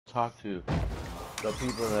talk to the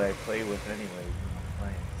people that I play with anyway.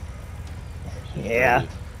 Playing. It's just Yeah. really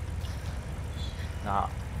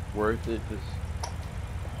not worth it. Just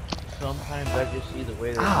sometimes I just see the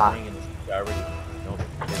way they're playing and I already know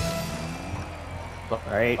they're kidding. So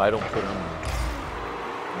Right. I don't put them.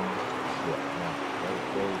 Yeah, no,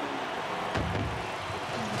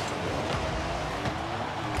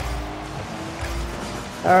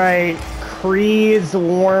 All right, Creed's the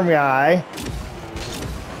warm guy.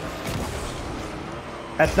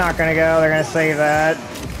 That's not gonna go. They're gonna save that.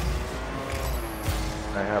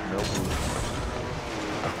 I have no clue.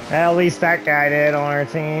 Well, at least that guy did on our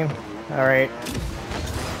team. All right.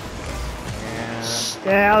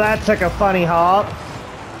 Yeah, that took a funny hop.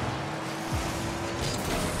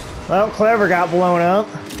 Well, Clover got blown up.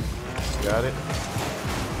 Got it?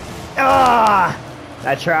 Ah!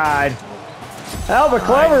 I tried. Oh, but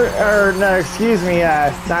Clover, or no, excuse me,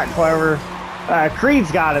 not Clover.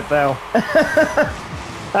 Creed's got it though.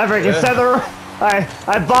 I freaking said the.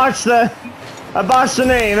 I botched the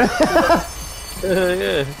name.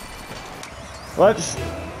 Yeah. Whoops.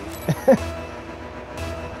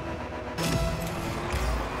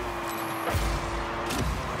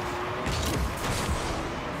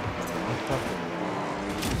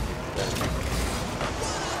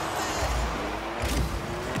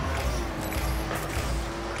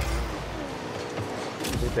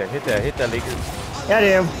 Hit that, Lakers. Yeah, I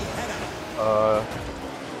do.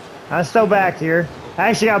 I'm still back here. I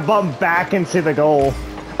actually got bumped back into the goal.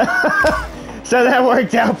 So that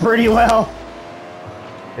worked out pretty well.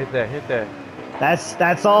 Hit that.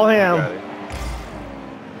 That's all him.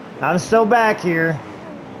 I'm still back here.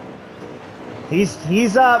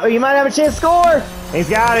 He's up. He might have a chance to score. He's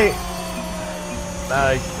got it.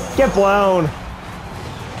 Nice. Get blown.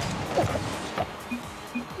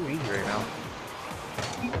 Too easy right now.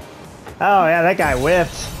 Oh yeah, that guy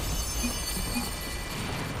whiffed.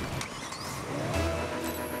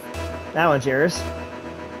 That one's yours.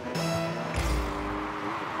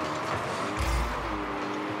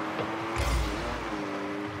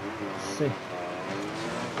 Let's see.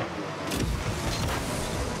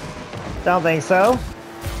 Don't think so.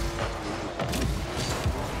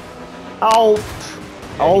 Oh,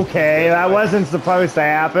 okay, that wasn't supposed to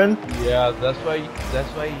happen. Yeah, that's why you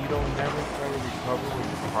don't never try to recover with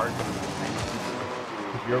your partner.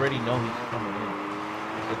 Because you already know he's coming in.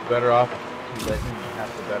 It's better off to let him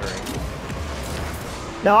have the better angle.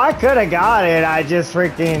 No, I could have got it. I just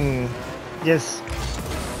freaking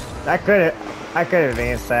I could have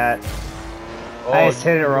advanced that. Oh, I just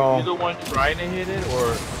hit it wrong. You the one trying to hit it,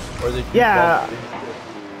 or did you? Yeah.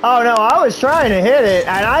 Oh no, I was trying to hit it,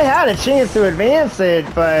 and I had a chance to advance it,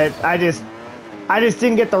 but I just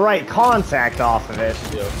didn't get the right contact off of it.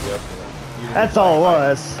 Yep. That's all it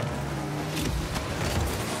was.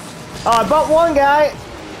 Oh, I bumped one guy.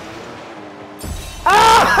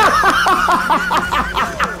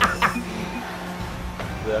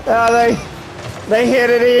 Oh, they hit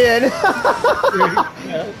it in.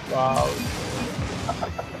 Wow.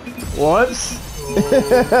 Whoops.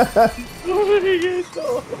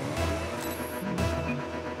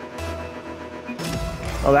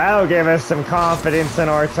 Well, that'll give us some confidence in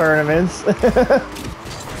our tournaments.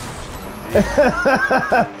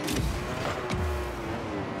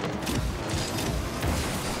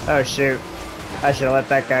 Oh shoot. I should have let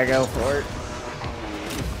that guy go for it.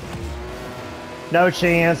 No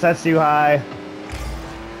chance, that's too high.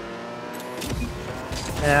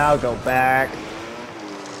 And I'll go back.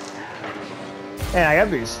 And I got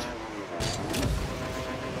boost.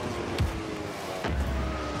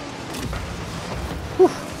 Whew.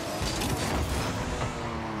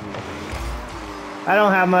 I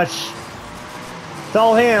don't have much. It's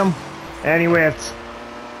all him. And he whipped.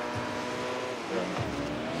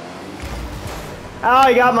 Oh,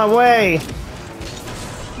 he got my way.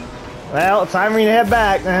 Well, it's time for me to head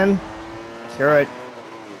back then. Screw it.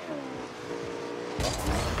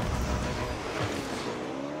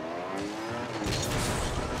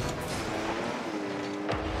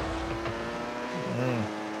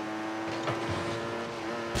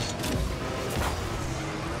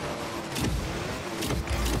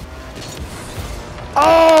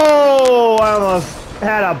 Oh, I almost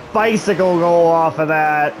had a bicycle goal off of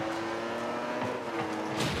that.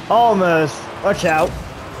 Almost. Watch out.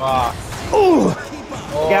 Wow. Ooh.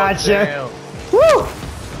 Oh, Gotcha. Damn. Woo.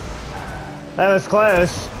 That was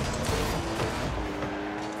close.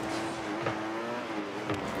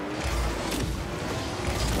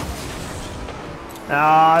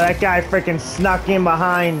 Oh, that guy freaking snuck in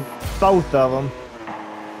behind both of them.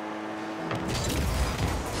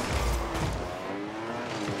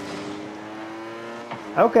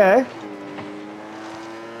 Okay.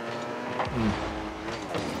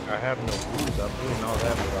 I have no boost. I'm doing all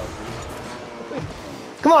that without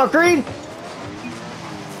boost. Come on, Creed.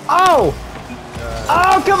 Oh!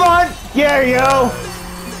 Oh, come on! There you go.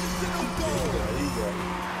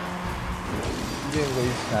 You didn't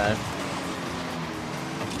waste time.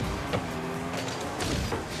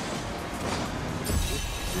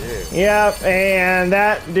 Yeah. Yep, and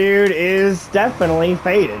that dude is definitely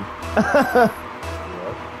faded.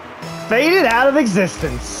 Faded out of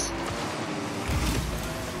existence.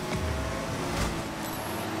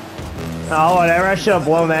 Oh, whatever. I should have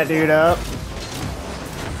blown that dude up.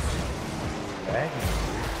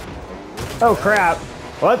 Oh, crap.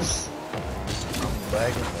 Whoops. I'm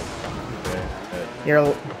lagging.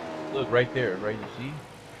 You're... Look, right there. Right, you see?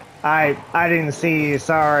 I didn't see you.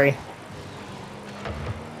 Sorry.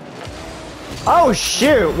 Oh,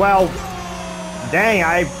 shoot. Well, dang,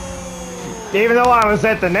 even though I was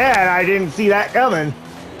at the net, I didn't see that coming.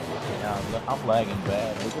 Yeah, I'm lagging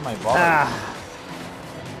bad. Look at my bar.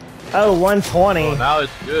 Oh, 120. Oh, now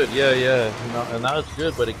it's good. Yeah, yeah. And now it's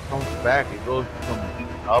good, but it comes back. It goes from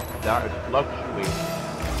up, down. It fluctuates.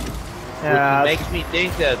 Yeah. Which makes me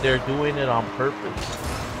think that they're doing it on purpose.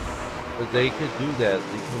 But they could do that.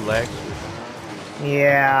 They could lag switch.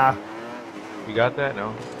 Yeah. You got that?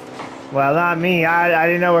 No? Well, not me. I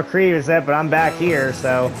didn't know where Creed was at, but I'm back here,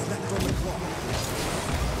 so.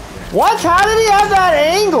 What? How did he have that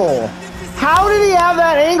angle? How did he have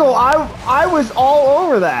that angle? I was all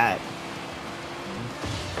over that.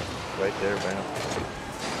 Right there, man.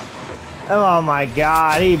 Oh my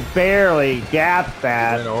God, he barely gapped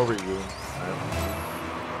that. Went over you.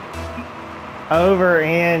 Over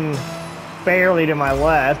and barely to my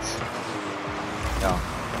left. Yeah.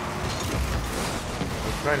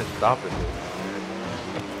 I'm trying to stop it.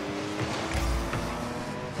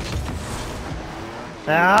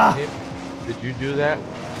 Ah. Did you do that?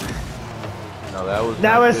 No,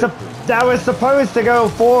 that was supposed to go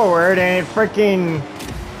forward and it freaking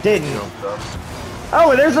didn't.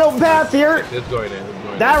 Oh, there's no path here. It's going in. It's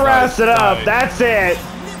going that in. wraps it up. That's it.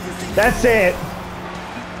 That's it.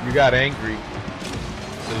 You got angry.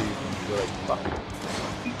 So you were like,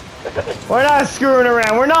 fuck. We're not screwing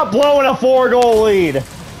around. We're not blowing a 4-goal lead. No.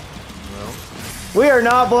 We are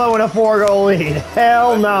not blowing a 4-goal lead.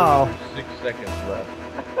 Hell no. 6 seconds left.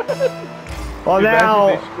 Well, now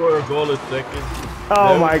they score a goal in seconds.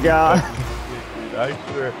 Oh my God! I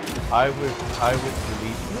swear, I would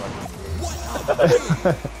delete one.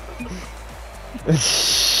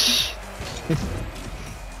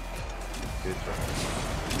 Good try.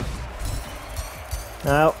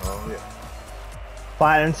 No. Oh yeah.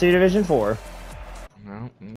 Platinum 2 Division 4.